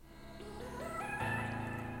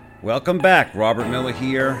Welcome back. Robert Miller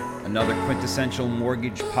here. Another quintessential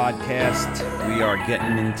mortgage podcast. We are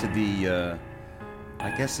getting into the,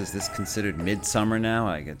 I guess, is this considered midsummer now?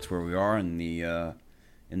 I guess where we are in the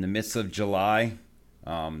midst of July.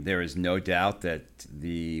 There is no doubt that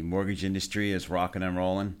the mortgage industry is rocking and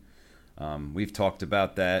rolling. We've talked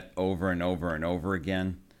about that over and over and over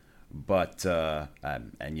again, but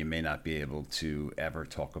and you may not be able to ever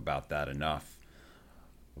talk about that enough.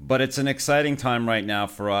 But it's an exciting time right now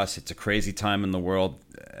for us. It's a crazy time in the world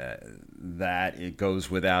that it goes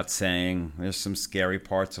without saying. There's some scary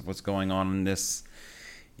parts of what's going on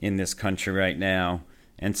in this country right now.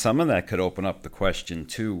 And some of that could open up the question,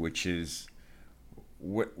 too, which is,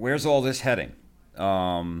 where's all this heading?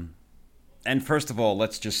 And first of all,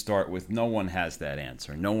 let's just start with no one has that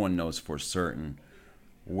answer. No one knows for certain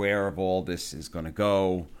where all this is going to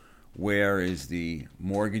go. Where is the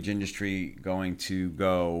mortgage industry going to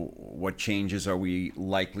go? What changes are we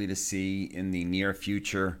likely to see in the near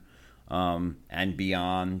future and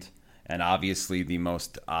beyond? And obviously the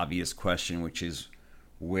most obvious question, which is,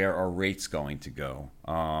 where are rates going to go?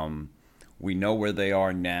 We know where they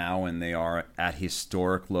are now, and they are at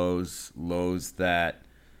historic lows that,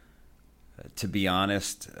 to be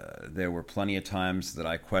honest, there were plenty of times that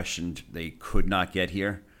I questioned they could not get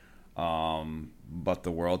here. But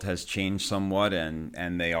the world has changed somewhat,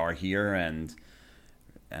 and they are here, and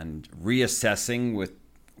reassessing with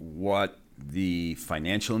what the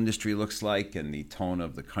financial industry looks like and the tone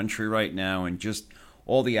of the country right now, and just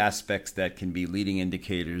all the aspects that can be leading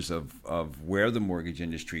indicators of where the mortgage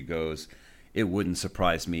industry goes. It wouldn't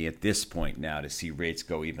surprise me at this point now to see rates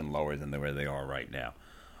go even lower than where they are right now.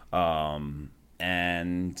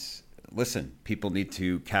 And listen, people need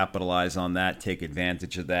to capitalize on that, take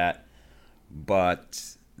advantage of that.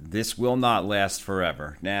 But this will not last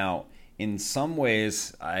forever. Now, in some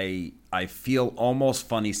ways, I feel almost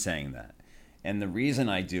funny saying that. And the reason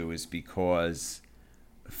I do is because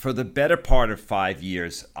for the better part of 5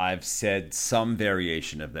 years, I've said some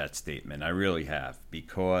variation of that statement. I really have,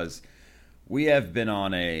 because we have been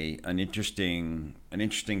on an interesting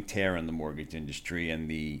tear in the mortgage industry,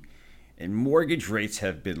 and mortgage rates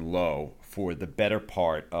have been low for the better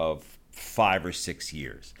part of 5 or 6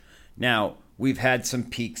 years. Now, we've had some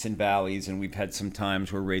peaks and valleys, and we've had some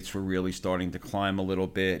times where rates were really starting to climb a little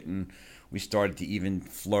bit, and we started to even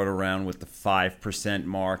flirt around with the 5%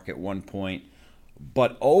 mark at one point.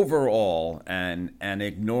 But overall, and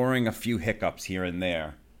ignoring a few hiccups here and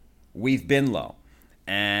there, we've been low.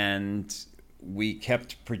 And we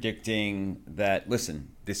kept predicting that,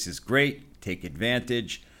 listen, this is great, take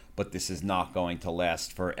advantage, but this is not going to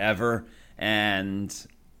last forever. And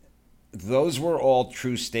those were all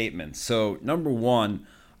true statements. So, number one,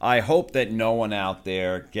 I hope that no one out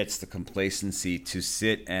there gets the complacency to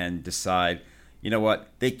sit and decide, you know what,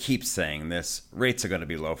 they keep saying this, rates are going to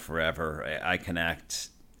be low forever, I can act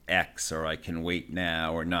X, or I can wait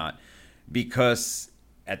now or not. Because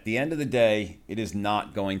at the end of the day, it is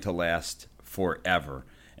not going to last forever.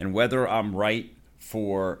 And whether I'm right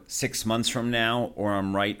for 6 months from now or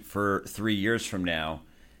I'm right for 3 years from now,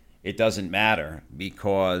 it doesn't matter,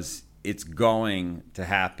 because it's going to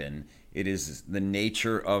happen. It is the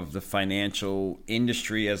nature of the financial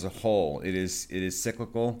industry as a whole. It is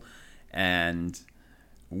cyclical, and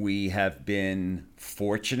we have been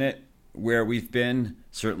fortunate where we've been.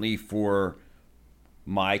 Certainly for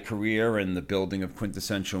my career and the building of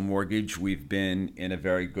Quintessential Mortgage, we've been in a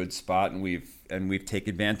very good spot, and we've taken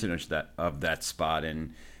advantage of that spot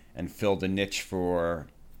and filled a niche for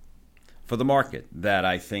the market that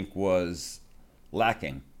I think was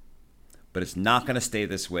lacking. But it's not going to stay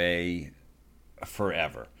this way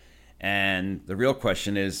forever. And the real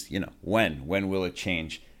question is, when will it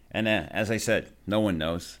change? And as I said, no one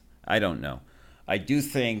knows. I don't know. I do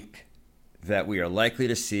think that we are likely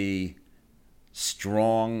to see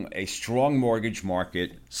a strong mortgage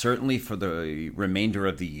market, certainly for the remainder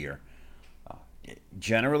of the year.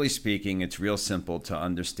 Generally speaking, it's real simple to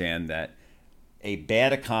understand that a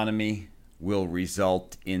bad economy will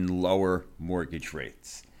result in lower mortgage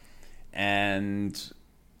rates. And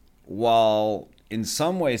while in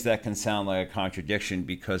some ways that can sound like a contradiction,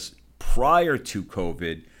 because prior to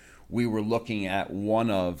COVID, we were looking at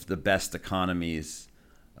one of the best economies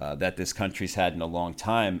that this country's had in a long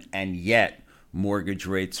time, and yet mortgage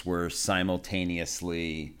rates were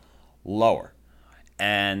simultaneously lower.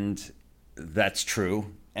 And that's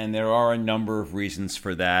true, and there are a number of reasons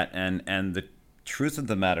for that, and the truth of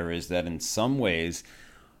the matter is that in some ways,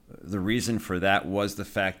 the reason for that was the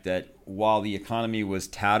fact that while the economy was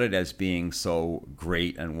touted as being so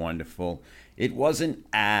great and wonderful, it wasn't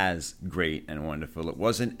as great and wonderful. It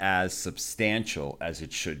wasn't as substantial as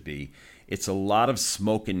it should be. It's a lot of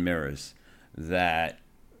smoke and mirrors that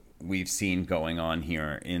we've seen going on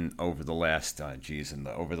here in over the last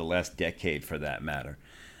over the last decade, for that matter.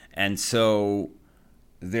 And so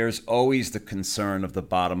there's always the concern of the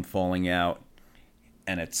bottom falling out,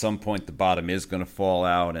 and at some point the bottom is going to fall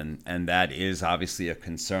out, and that is obviously a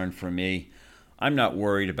concern for me. I'm not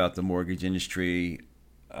worried about the mortgage industry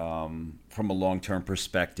from a long-term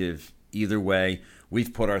perspective. Either way,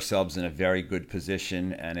 we've put ourselves in a very good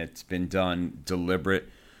position, and it's been done deliberate,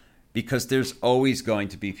 because there's always going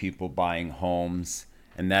to be people buying homes,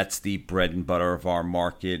 and that's the bread and butter of our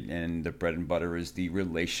market. And the bread and butter is the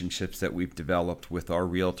relationships that we've developed with our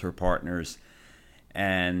realtor partners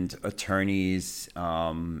and attorneys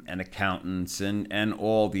and accountants and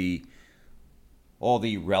all the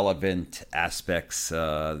relevant aspects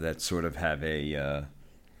that sort of have a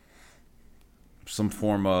some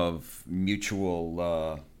form of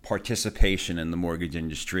mutual participation in the mortgage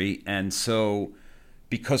industry. And so,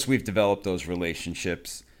 because we've developed those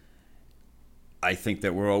relationships, I think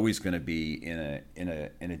that we're always going to be in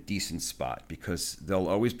a decent spot, because there'll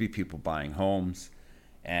always be people buying homes,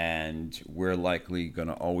 and we're likely going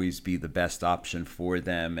to always be the best option for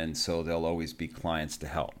them, and so there'll always be clients to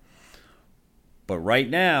help. But right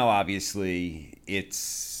now, obviously,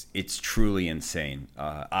 it's truly insane.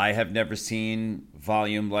 I have never seen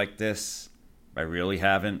volume like this. I really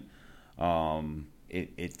haven't.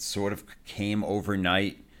 It sort of came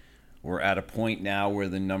overnight. We're at a point now where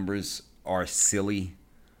the numbers are silly,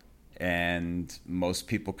 and most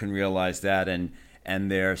people can realize that.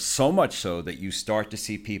 And they're so much so that you start to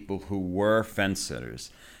see people who were fence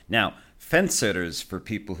sitters. Now, fence sitters, for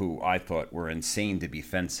people who I thought were insane to be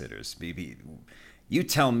fence sitters, maybe you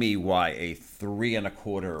tell me why a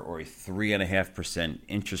 3.25% or a 3.5%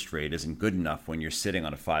 interest rate isn't good enough when you're sitting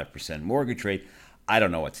on a 5% mortgage rate. I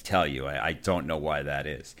don't know what to tell you. I don't know why that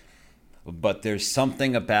is. But there's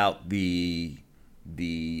something about the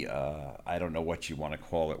I don't know what you want to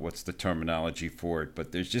call it. What's the terminology for it?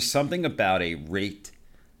 But there's just something about a rate,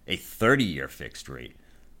 a 30-year fixed rate,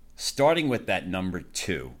 starting with that number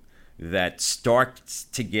 2, that starts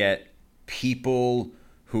to get people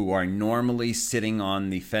who are normally sitting on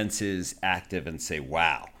the fences active and say,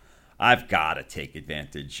 wow, I've got to take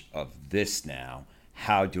advantage of this now.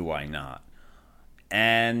 How do I not?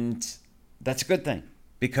 And that's a good thing,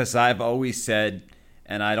 because I've always said,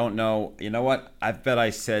 and I don't know, you know what? I bet I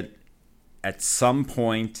said at some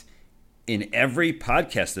point in every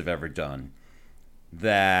podcast I've ever done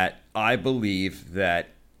that I believe that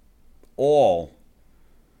all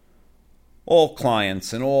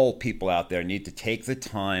clients and all people out there need to take the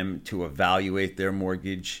time to evaluate their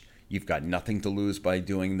mortgage. You've got nothing to lose by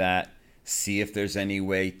doing that. See if there's any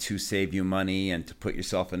way to save you money and to put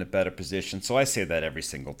yourself in a better position. So I say that every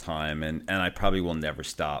single time, and I probably will never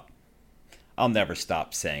stop. I'll never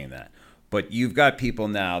stop saying that. But you've got people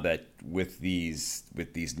now that with these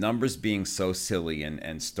numbers being so silly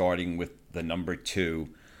and starting with the number 2,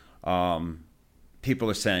 people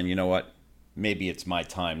are saying, you know what, maybe it's my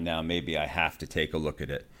time now. Maybe I have to take a look at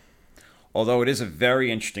it. Although it is a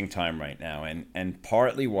very interesting time right now, and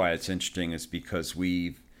partly why it's interesting is because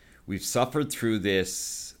we've suffered through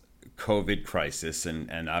this COVID crisis,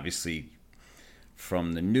 and obviously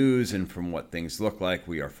from the news and from what things look like,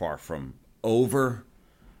 we are far from over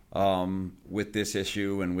with this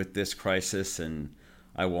issue and with this crisis. And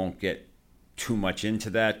I won't get too much into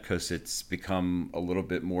that because it's become a little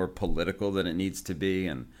bit more political than it needs to be,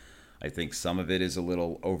 and I think some of it is a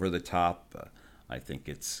little over the top. I think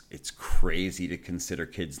it's crazy to consider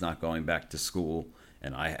kids not going back to school,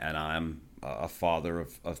 and I'm a father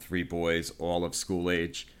of 3 boys, all of school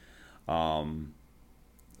age. But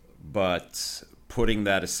putting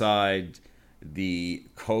that aside, the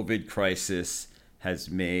COVID crisis has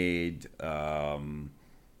made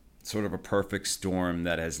sort of a perfect storm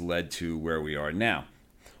that has led to where we are now.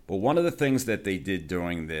 But one of the things that they did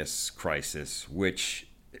during this crisis, which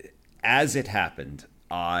as it happened,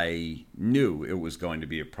 I knew it was going to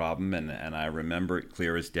be a problem, and I remember it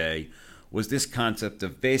clear as day, was this concept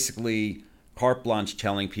of basically carte blanche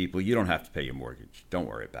telling people you don't have to pay your mortgage. Don't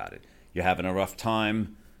worry about it. You're having a rough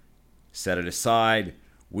time, set it aside.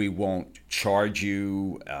 We won't charge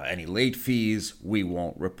you any late fees. We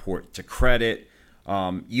won't report to credit.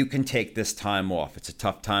 You can take this time off. It's a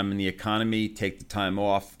tough time in the economy. Take the time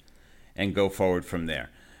off and go forward from there.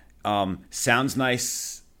 Sounds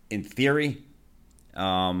nice in theory,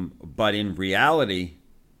 but in reality,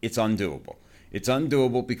 it's undoable. It's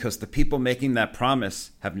undoable because the people making that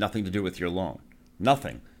promise have nothing to do with your loan.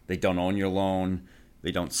 Nothing. They don't own your loan.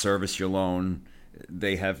 They don't service your loan.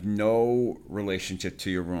 They have no relationship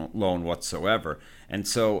to your loan whatsoever. And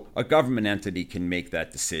so a government entity can make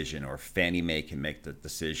that decision, or Fannie Mae can make the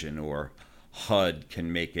decision, or HUD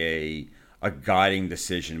can make a guiding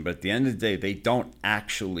decision. But at the end of the day, they don't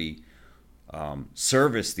actually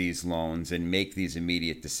service these loans and make these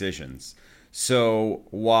immediate decisions. So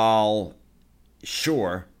while,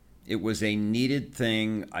 sure, it was a needed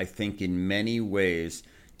thing, I think, in many ways,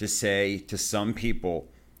 to say to some people,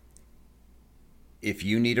 if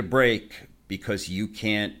you need a break because you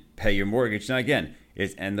can't pay your mortgage. Now, again,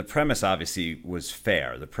 and the premise obviously was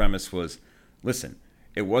fair. The premise was, listen,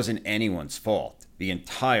 it wasn't anyone's fault. The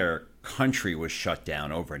entire country was shut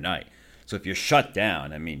down overnight. So if you're shut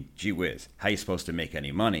down, I mean, gee whiz, how are you supposed to make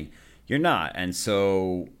any money? You're not. And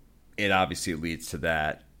so it obviously leads to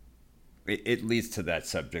that. It leads to that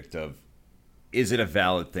subject of, is it a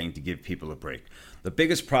valid thing to give people a break? The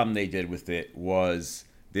biggest problem they did with it was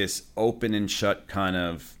this open and shut kind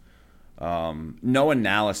of no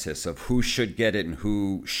analysis of who should get it and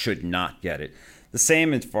who should not get it. The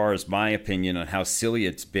same as far as my opinion on how silly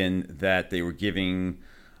it's been that they were giving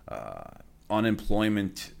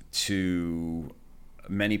unemployment to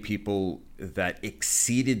many people that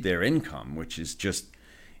exceeded their income, which is just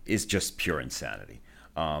pure insanity.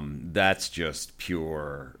 That's just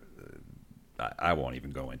pure. I won't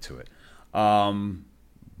even go into it.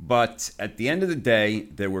 But at the end of the day,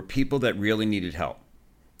 there were people that really needed help.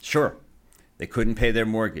 Sure, they couldn't pay their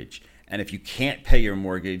mortgage. And if you can't pay your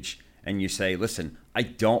mortgage and you say, listen, I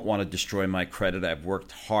don't want to destroy my credit. I've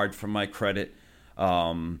worked hard for my credit,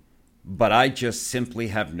 but I just simply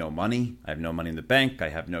have no money. I have no money in the bank. I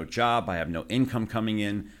have no job. I have no income coming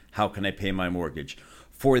in. How can I pay my mortgage?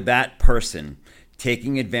 For that person,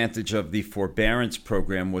 taking advantage of the forbearance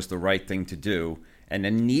program was the right thing to do and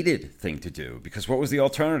a needed thing to do, because what was the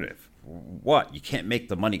alternative? What? You can't make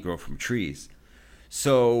the money grow from trees.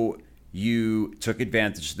 So you took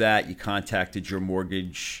advantage of that. You contacted your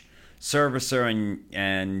mortgage servicer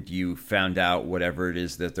and you found out whatever it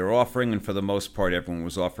is that they're offering. And for the most part, everyone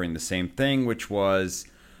was offering the same thing, which was,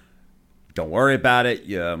 don't worry about it.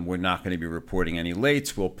 We're not going to be reporting any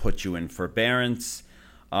lates. We'll put you in forbearance.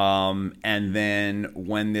 And then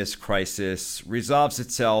when this crisis resolves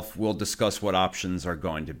itself, we'll discuss what options are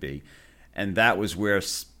going to be. And that was where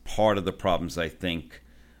part of the problems, I think,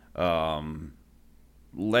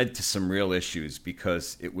 led to some real issues,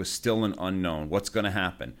 because it was still an unknown. What's going to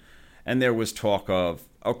happen? And there was talk of,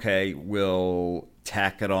 okay, we'll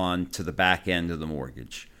tack it on to the back end of the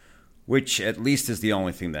mortgage, which at least is the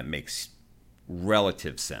only thing that makes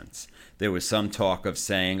relative sense. There was some talk of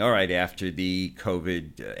saying, all right, after the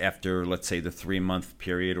COVID, after, let's say, the 3-month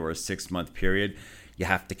period or a 6-month period, you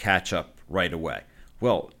have to catch up right away.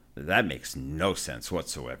 Well, that makes no sense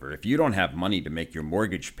whatsoever. If you don't have money to make your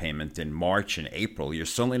mortgage payment in March and April, you're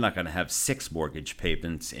certainly not going to have 6 mortgage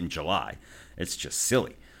payments in July. It's just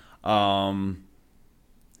silly. And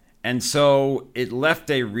so it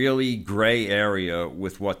left a really gray area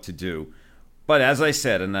with what to do. But as I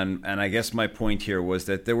said, and I guess my point here was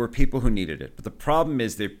that there were people who needed it. But the problem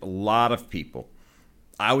is that a lot of people,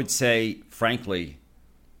 I would say, frankly,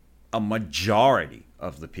 a majority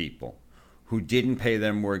of the people who didn't pay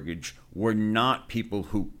their mortgage were not people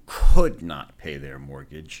who could not pay their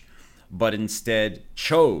mortgage, but instead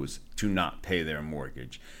chose to not pay their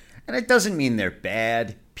mortgage. And it doesn't mean they're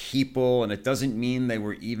bad people, and it doesn't mean they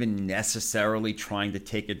were even necessarily trying to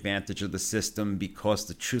take advantage of the system, because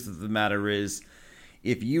the truth of the matter is,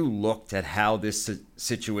 if you looked at how this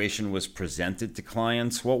situation was presented to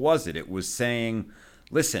clients, what was it? It was saying,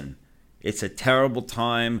 listen, it's a terrible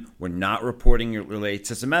time. We're not reporting your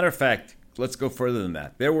rates. As a matter of fact, let's go further than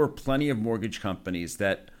that. There were plenty of mortgage companies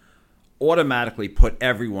that automatically put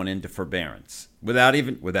everyone into forbearance without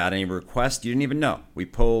any request. You didn't even know. We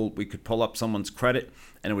could pull up someone's credit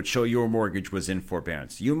and it would show your mortgage was in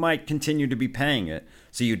forbearance. You might continue to be paying it,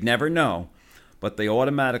 so you'd never know, but they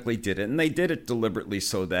automatically did it, and they did it deliberately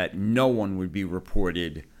so that no one would be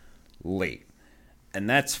reported late. And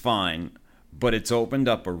that's fine, but it's opened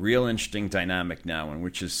up a real interesting dynamic now, and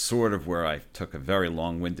which is sort of where I took a very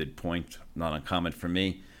long-winded point, not uncommon for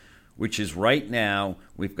me, which is right now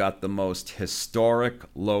we've got the most historic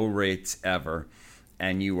low rates ever,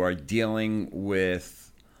 and you are dealing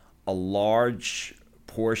with a large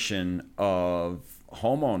portion of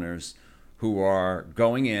homeowners who are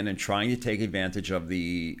going in and trying to take advantage of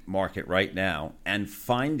the market right now and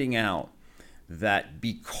finding out that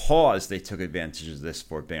because they took advantage of this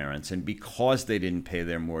forbearance and because they didn't pay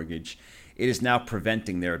their mortgage, it is now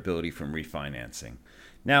preventing their ability from refinancing.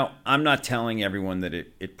 Now, I'm not telling everyone that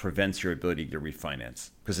it prevents your ability to refinance,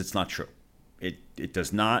 because it's not true. it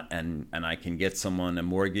does not, and I can get someone a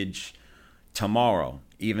mortgage tomorrow,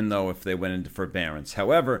 even though if they went into forbearance.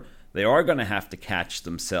 However, they are going to have to catch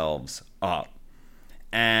themselves up.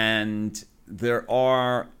 And there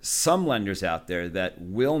are some lenders out there that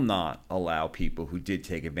will not allow people who did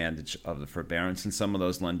take advantage of the forbearance, and some of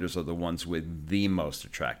those lenders are the ones with the most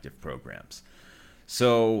attractive programs.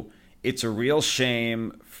 So it's a real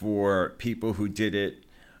shame for people who did it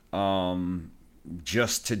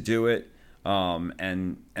just to do it,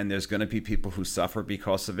 and there's going to be people who suffer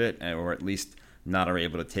because of it, or at least not are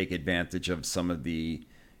able to take advantage of some of the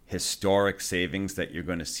historic savings that you're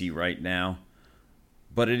going to see right now.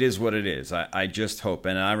 But it is what it is. I just hope,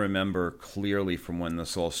 and I remember clearly from when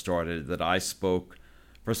this all started that I spoke.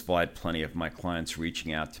 First of all, I had plenty of my clients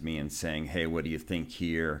reaching out to me and saying, hey, what do you think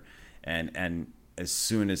here? And as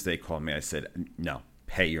soon as they called me, I said, no,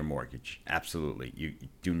 pay your mortgage. Absolutely. You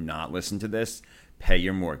do not listen to this. Pay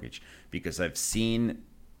your mortgage. Because I've seen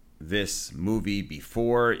this movie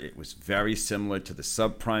before. It was very similar to the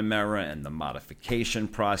subprime era and the modification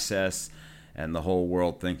process, and the whole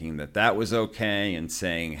world thinking that that was okay and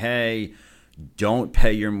saying, hey, don't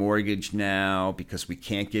pay your mortgage now because we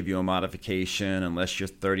can't give you a modification unless you're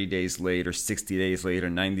 30 days late or 60 days late or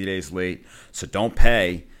 90 days late. So don't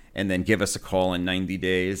pay and then give us a call in 90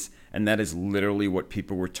 days. And that is literally what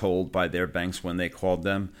people were told by their banks when they called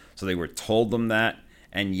them. So they were told them that.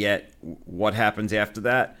 And yet what happens after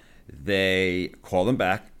that? They call them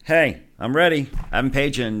back. Hey, I'm ready. I haven't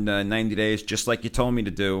paid you in 90 days, just like you told me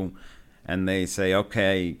to do. And they say,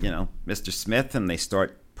 okay, Mr. Smith, and they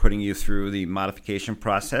start putting you through the modification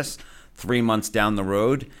process. 3 months down the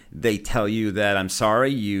road, they tell you that, I'm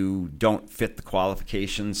sorry, you don't fit the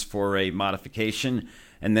qualifications for a modification.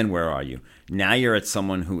 And then where are you? Now you're at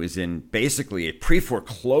someone who is in basically a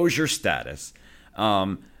pre-foreclosure status.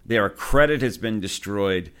 Their credit has been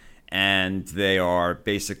destroyed, and they are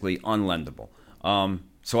basically unlendable.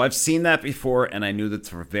 So I've seen that before, and I knew that the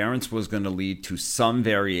forbearance was going to lead to some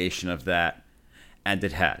variation of that, and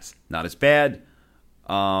it has. Not as bad,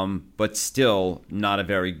 but still not a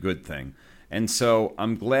very good thing. And so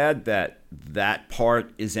I'm glad that that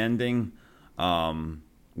part is ending.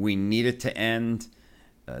 We need it to end.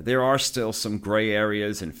 There are still some gray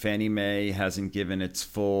areas, and Fannie Mae hasn't given its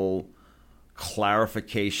full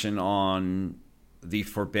clarification on the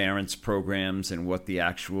forbearance programs and what the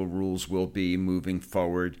actual rules will be moving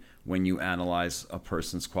forward when you analyze a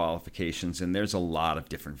person's qualifications. And there's a lot of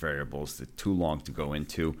different variables that are too long to go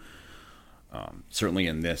into, certainly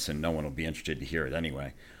in this, and no one will be interested to hear it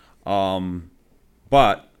anyway.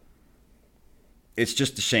 But it's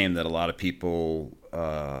just a shame that a lot of people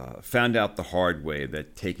found out the hard way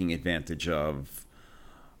that taking advantage of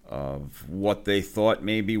what they thought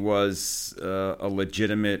maybe was a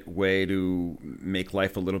legitimate way to make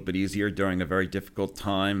life a little bit easier during a very difficult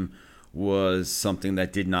time was something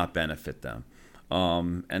that did not benefit them.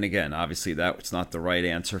 And again, obviously that's not the right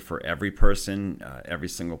answer for every person. Every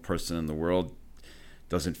single person in the world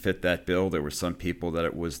doesn't fit that bill. There were some people that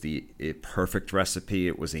it was a perfect recipe.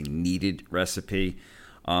 It was a needed recipe.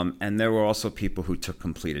 And there were also people who took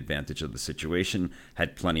complete advantage of the situation,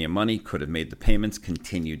 had plenty of money, could have made the payments,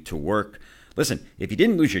 continued to work. Listen, if you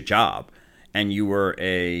didn't lose your job and you were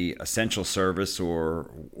a essential service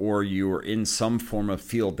or you were in some form of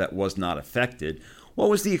field that was not affected, what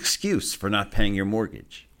was the excuse for not paying your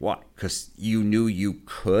mortgage? Why? Because you knew you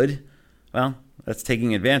could? Well, that's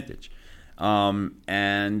taking advantage.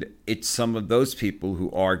 And it's some of those people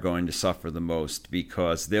who are going to suffer the most,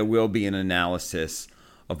 because there will be an analysis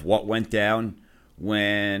of what went down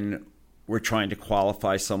when we're trying to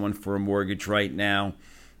qualify someone for a mortgage right now.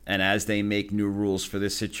 And as they make new rules for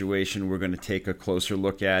this situation, we're going to take a closer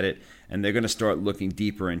look at it. And they're going to start looking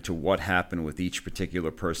deeper into what happened with each particular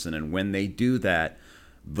person. And when they do that,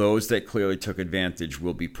 those that clearly took advantage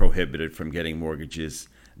will be prohibited from getting mortgages.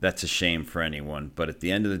 That's a shame for anyone. But at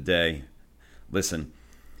the end of the day, listen,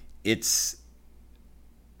 it's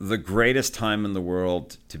the greatest time in the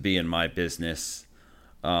world to be in my business.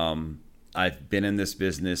 I've been in this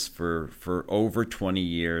business for over 20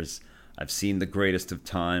 years. I've seen the greatest of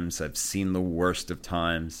times. I've seen the worst of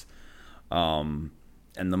times. And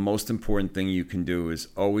the most important thing you can do is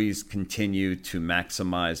always continue to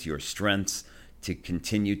maximize your strengths, to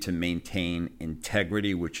continue to maintain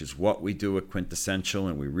integrity, which is what we do at Quintessential,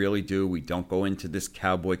 and we really do. We don't go into this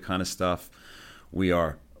cowboy kind of stuff. We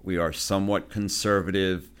are somewhat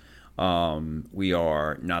conservative. We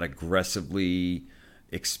are not aggressively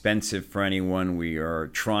expensive for anyone. We are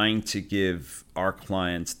trying to give our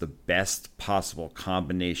clients the best possible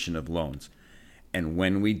combination of loans. And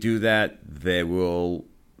when we do that, they will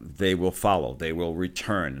they will follow. They will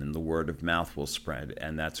return, and the word of mouth will spread,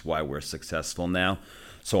 and that's why we're successful now.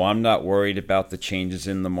 So I'm not worried about the changes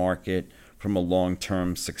in the market from a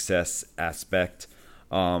long-term success aspect,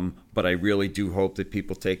 but I really do hope that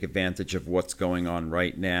people take advantage of what's going on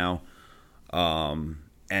right now,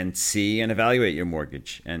 and see and evaluate your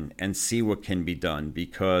mortgage and see what can be done,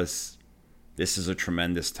 because this is a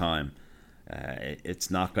tremendous time. It's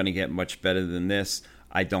not going to get much better than this.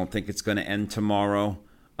 I don't think it's going to end tomorrow.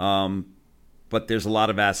 But there's a lot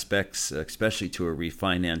of aspects, especially to a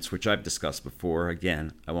refinance, which I've discussed before.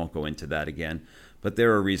 Again, I won't go into that again. But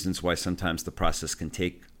there are reasons why sometimes the process can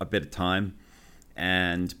take a bit of time.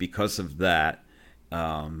 And because of that,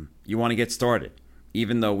 you want to get started.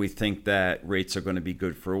 Even though we think that rates are going to be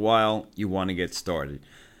good for a while, you want to get started.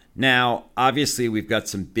 Now, obviously, we've got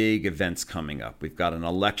some big events coming up. We've got an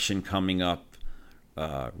election coming up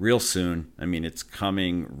real soon. I mean, it's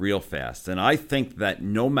coming real fast. And I think that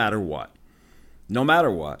no matter what,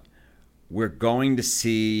 we're going to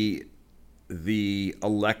see the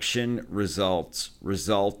election results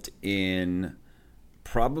result in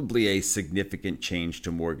probably a significant change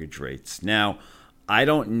to mortgage rates. Now, I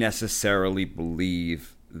don't necessarily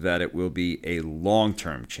believe that it will be a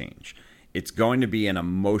long-term change. It's going to be an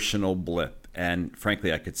emotional blip. And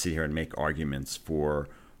frankly, I could sit here and make arguments for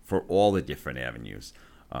all the different avenues,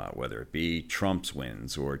 whether it be Trump's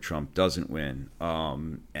wins or Trump doesn't win,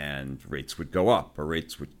 and rates would go up or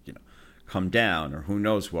rates would come down or who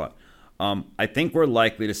knows what. I think we're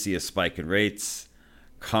likely to see a spike in rates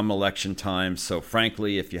come election time. So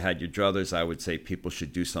frankly, if you had your druthers, I would say people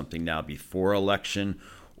should do something now before election,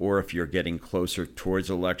 or if you're getting closer towards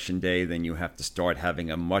election day, then you have to start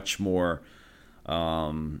having a much more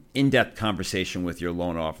in-depth conversation with your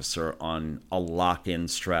loan officer on a lock-in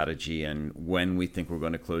strategy and when we think we're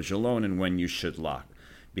going to close your loan and when you should lock,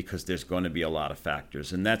 because there's going to be a lot of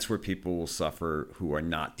factors. And that's where people will suffer who are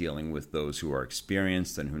not dealing with those who are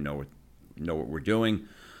experienced and who know what we're doing,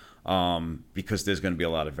 because there's going to be a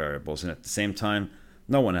lot of variables. And at the same time,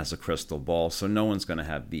 no one has a crystal ball, so no one's going to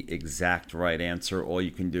have the exact right answer. All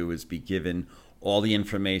you can do is be given all the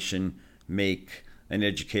information, make an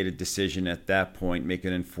educated decision at that point, make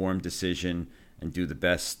an informed decision, and do the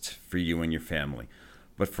best for you and your family.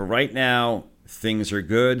 But for right now, things are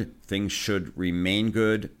good. Things should remain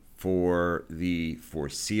good for the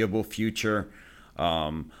foreseeable future.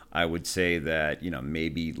 I would say that,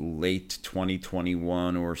 maybe late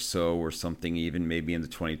 2021 or so, or something even maybe into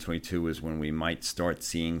 2022 is when we might start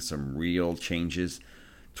seeing some real changes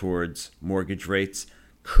towards mortgage rates.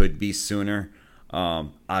 Could be sooner,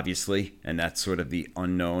 obviously, and that's sort of the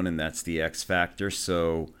unknown, and that's the X factor.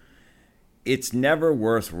 So it's never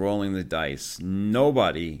worth rolling the dice.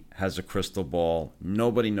 Nobody has a crystal ball.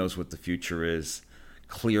 Nobody knows what the future is,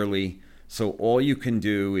 clearly. So all you can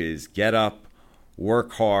do is get up,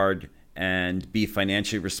 work hard, and be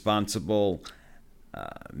financially responsible.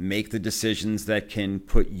 Make the decisions that can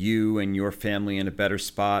put you and your family in a better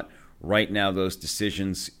spot. Right now, those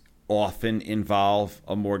decisions often involve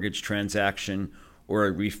a mortgage transaction or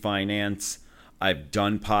a refinance. I've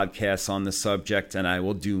done podcasts on the subject, and I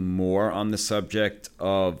will do more on the subject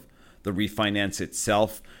of the refinance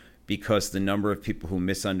itself, because the number of people who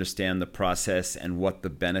misunderstand the process and what the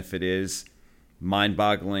benefit is,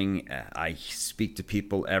 mind-boggling. I speak to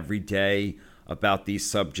people every day about these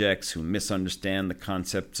subjects who misunderstand the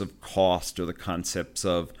concepts of cost or the concepts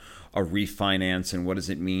of a refinance and what does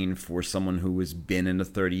it mean for someone who has been in a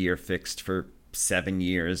 30-year fixed for 7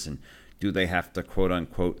 years, and do they have to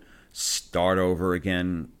quote-unquote start over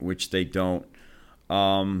again, which they don't.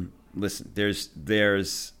 Listen,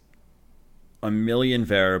 there's a million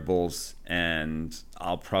variables, and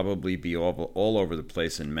I'll probably be all over the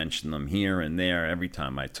place and mention them here and there every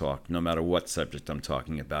time I talk, no matter what subject I'm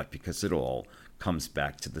talking about, because it all comes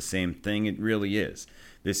back to the same thing. It really is.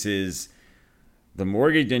 The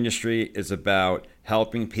mortgage industry is about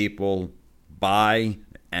helping people buy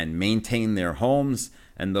and maintain their homes,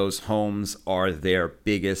 and those homes are their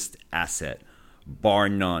biggest asset, bar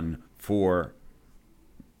none. For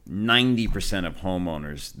 90% of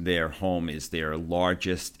homeowners, their home is their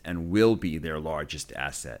largest and will be their largest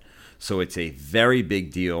asset. So it's a very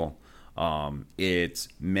big deal. It's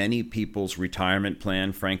many people's retirement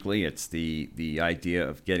plan, frankly. It's the idea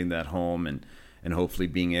of getting that home and hopefully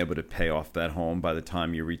being able to pay off that home by the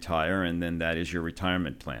time you retire, and then that is your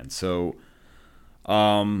retirement plan. So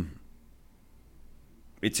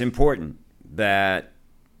it's important that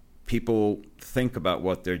people think about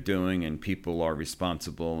what they're doing, and people are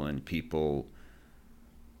responsible, and people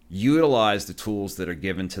utilize the tools that are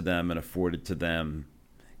given to them and afforded to them,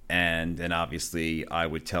 And then obviously I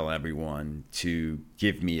would tell everyone to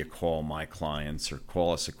give me a call, my clients, or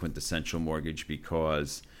call us at Quintessential Mortgage,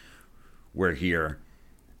 because we're here.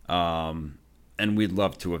 And we'd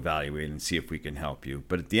love to evaluate and see if we can help you.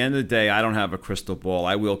 But at the end of the day, I don't have a crystal ball.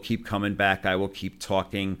 I will keep coming back. I will keep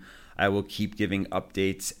talking. I will keep giving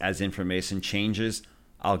updates as information changes.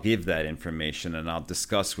 I'll give that information, and I'll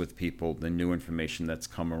discuss with people the new information that's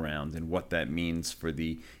come around and what that means for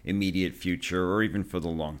the immediate future or even for the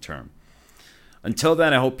long term. Until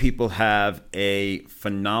then, I hope people have a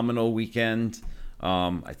phenomenal weekend.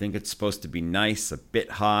 I think it's supposed to be nice, a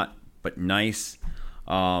bit hot, but nice.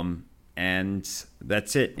 And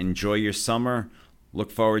that's it. Enjoy your summer.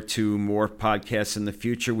 Look forward to more podcasts in the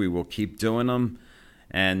future. We will keep doing them.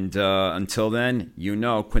 And until then,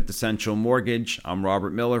 Quintessential Mortgage. I'm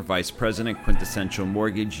Robert Miller, Vice President, Quintessential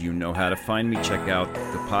Mortgage. You know how to find me. Check out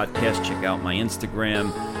the podcast. Check out my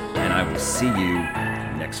Instagram. And I will see you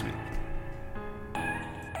next week.